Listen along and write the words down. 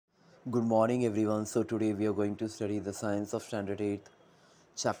Good morning, everyone. So, today we are going to study the science of Standard 8th,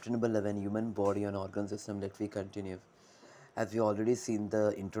 chapter number 11, Human Body and Organ System. Let me continue. As we already seen the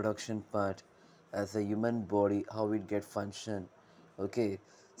introduction part, as a human body, how it get function. Okay,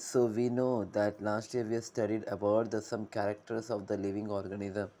 so we know that last year we have studied about the some characters of the living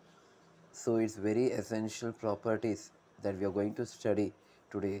organism. So it's very essential properties that we are going to study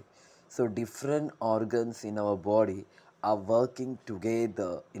today. So different organs in our body are working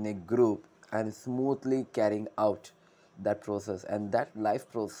together in a group and smoothly carrying out that process, and that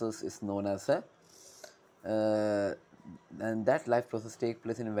life process is known as a uh, and that life process take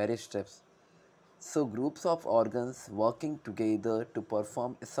place in various steps. So groups of organs working together to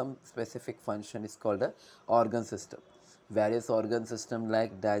perform some specific function is called a organ system. Various organ system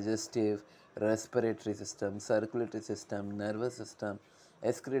like digestive, respiratory system, circulatory system, nervous system,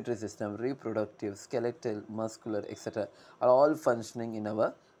 excretory system, reproductive, skeletal, muscular, etc. are all functioning in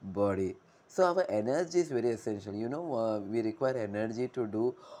our body. So our energy is very essential. We require energy to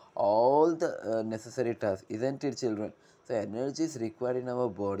do all the necessary tasks, isn't it, children? So energy is required in our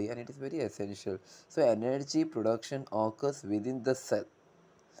body and it is very essential. So energy production occurs within the cell,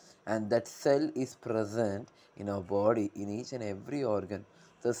 and that cell is present in our body in each and every organ.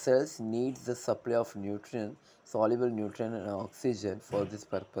 The cells needs the supply of nutrient, soluble nutrient and oxygen for this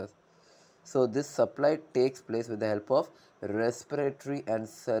purpose. So this supply takes place with the help of respiratory and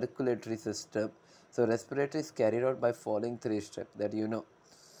circulatory system. So respiratory is carried out by following three steps that you know.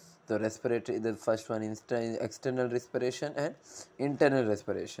 The respiratory, the first one is external respiration and internal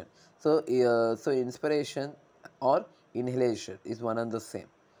respiration. So inspiration or inhalation is one and the same.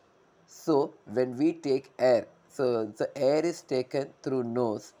 So when we take air, so the air is taken through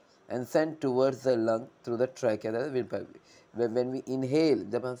nose and sent towards the lung through the trachea, that is windpipe. When we inhale,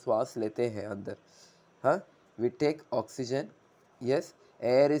 जब हम श्वास लेते हैं अंदर, हाँ, we take oxygen. Yes,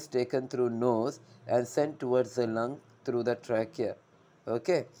 air is taken through nose and sent towards the lung through the trachea.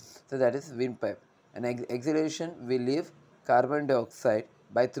 Okay, so that is windpipe. And exhalation, we leave carbon dioxide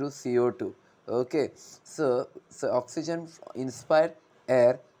by through CO2. Okay, so oxygen inspired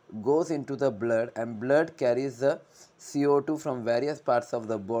air goes into the blood, and blood carries the CO2 from various parts of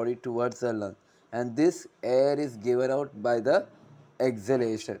the body towards the lung, and this air is given out by the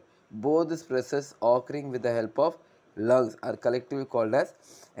exhalation. Both these processes occurring with the help of lungs are collectively called as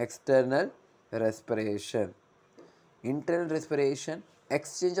external respiration. Internal respiration,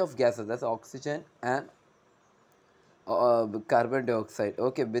 exchange of gases, that's oxygen and carbon dioxide,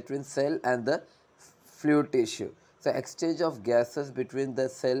 okay, between cell and the fluid tissue. So exchange of gases between the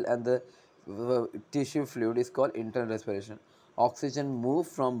cell and the tissue fluid is called internal respiration. Oxygen move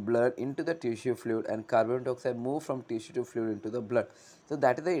from blood into the tissue fluid and carbon dioxide move from tissue to fluid into the blood. So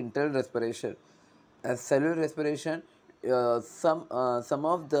that is the internal respiration. As cellular respiration, some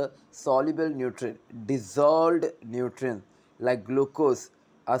of the soluble nutrient, dissolved nutrients like glucose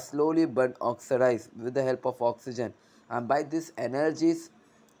are slowly but oxidized with the help of oxygen, and by this energy is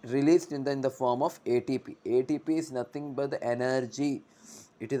released in the form of ATP. ATP is nothing but the energy.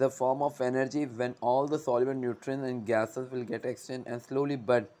 It is a form of energy when all the soluble nutrients and gases will get exchanged and slowly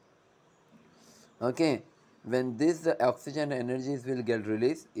burn. Okay, when this the oxygen energies will get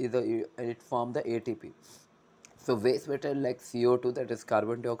released, it form the ATP. So waste matter like CO2, that is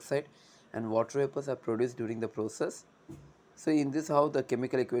carbon dioxide, and water vapors are produced during the process. So in this how the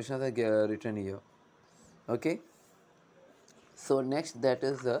chemical equations are written here. Okay. So next, that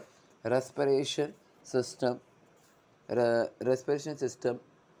is the respiration system. Respiration system.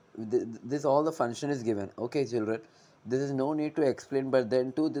 This all the function is given. Okay, children. This is no need to explain, but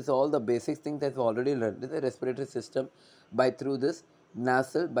then too this all the basic things that we already learned. This is the respiratory system. By through this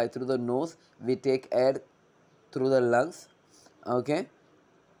nasal, by through the nose, we take air through the lungs. Okay,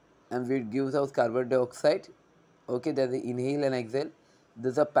 and it gives out carbon dioxide. Okay, there's the inhale and exhale.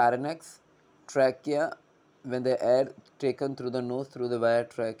 There's a pharynx, trachea, when the air taken through the nose through the via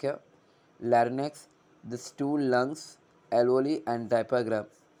trachea, larynx, these two lungs, alveoli and diaphragm.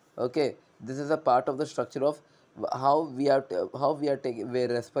 Okay, this is a part of the structure of how we are taking where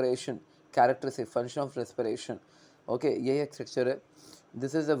respiration characteristic function of respiration. Okay, ये एक structure है.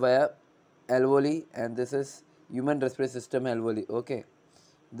 This is a via alveoli and this is human respiratory system alveoli. Okay,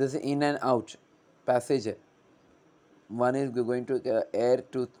 this is in and out passage hai. One is going to air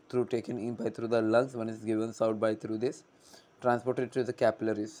to through taken in by through the lungs, one is given out by through this transported to the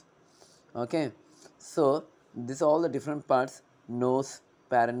capillaries. Okay, so this all the different parts: nose,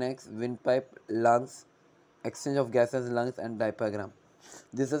 pharynx, windpipe, lungs, exchange of gases, lungs and diaphragm.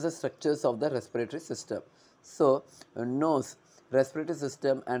 These are the structures of the respiratory system. So nose, respiratory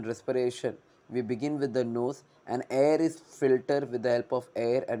system and respiration We begin with the nose, and air is filtered with the help of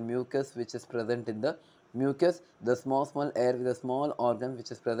air and mucus which is present in the mucus, the small air with a small organ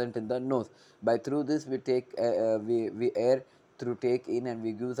which is present in the nose. By through this we take we air through take in and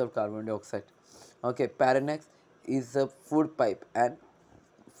we use out carbon dioxide. Okay, pharynx is a food pipe and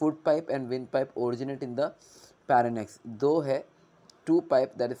windpipe originate in the pharynx. Though hai two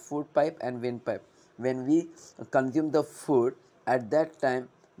pipe, that is food pipe and windpipe. When we consume the food, at that time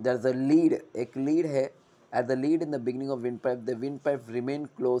there is a lead. एक lead है. At the lead in the beginning of windpipe, the windpipe remain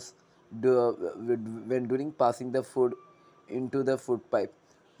close when during passing the food into the food pipe.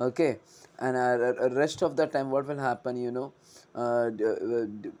 Okay, and rest of the time what will happen, you know,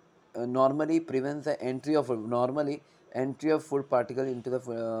 normally prevents the entry of food particle into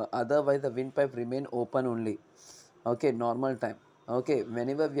the otherwise the windpipe remain open only. Okay, normal time. Okay,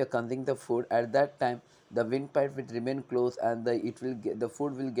 whenever we are consuming the food, at that time the windpipe will remain closed and the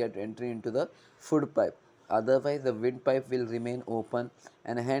food will get entry into the food pipe. Otherwise the windpipe will remain open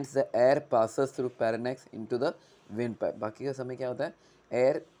and hence the air passes through pharynx into the windpipe. बाकी का समय क्या होता है,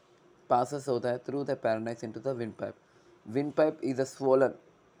 air passes होता है through the pharynx into the windpipe. Windpipe is a swollen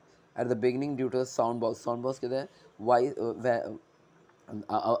at the beginning due to the sound box. Sound box कहते हैं why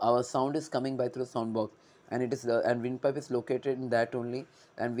our sound is coming by through sound box, and it is and windpipe is located in that only,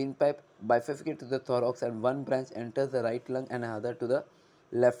 and windpipe bifurcates to the thorax and one branch enters the right lung and another to the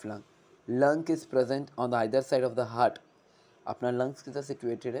left lung. Lung is present on the either side of the heart. अपना lungs किधर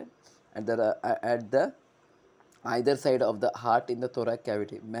situated है at the either side of the heart in the thoracic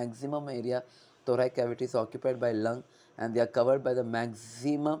cavity. Maximum area thoracic cavity is occupied by lung and they are covered by the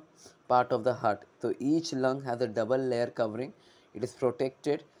maximum part of the heart. So each lung has a double layer covering. It is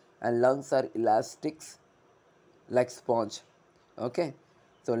protected and lungs are elastics like sponge. Okay,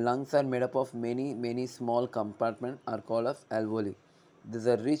 so lungs are made up of many small compartments are called as alveoli. This is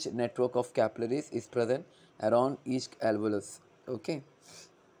a rich network of capillaries is present around each alveolus. Okay,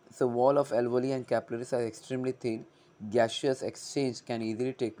 so wall of alveoli and capillaries are extremely thin. Gaseous exchange can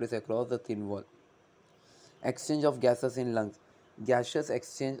easily take place across the thin wall. Exchange of gases in lungs. Gaseous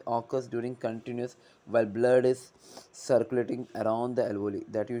exchange occurs during continuous while blood is circulating around the alveoli.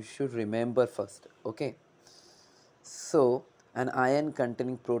 That you should remember first. Okay. So an iron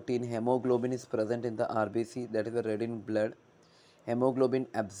containing protein hemoglobin is present in the RBC, that is the red in blood. Hemoglobin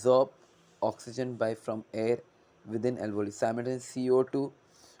absorbs oxygen from air within alveoli. Simultaneously CO2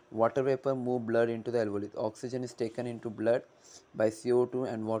 water vapor move blood into the alveoli. Oxygen is taken into blood by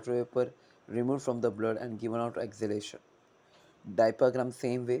CO2 and water vapor removed from the blood and given out exhalation. Diaphragm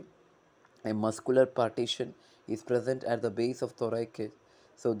same way. A muscular partition is present at the base of thoracic cage.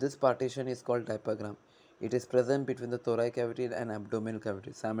 So this partition is called diaphragm. It is present between the thoracic cavity and abdominal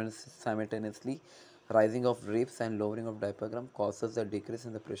cavity. Simultaneously, rising of ribs and lowering of diaphragm causes a decrease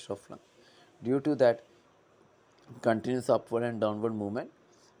in the pressure of lung. Due to that continuous upward and downward movement,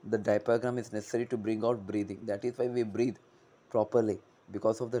 the diaphragm is necessary to bring out breathing. That is why we breathe properly,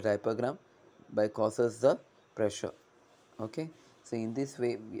 because of the diaphragm by causes the pressure. Okay, so in this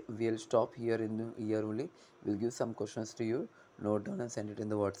way we'll stop here in the here only. We'll give some questions to you, note down and send it in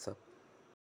the WhatsApp.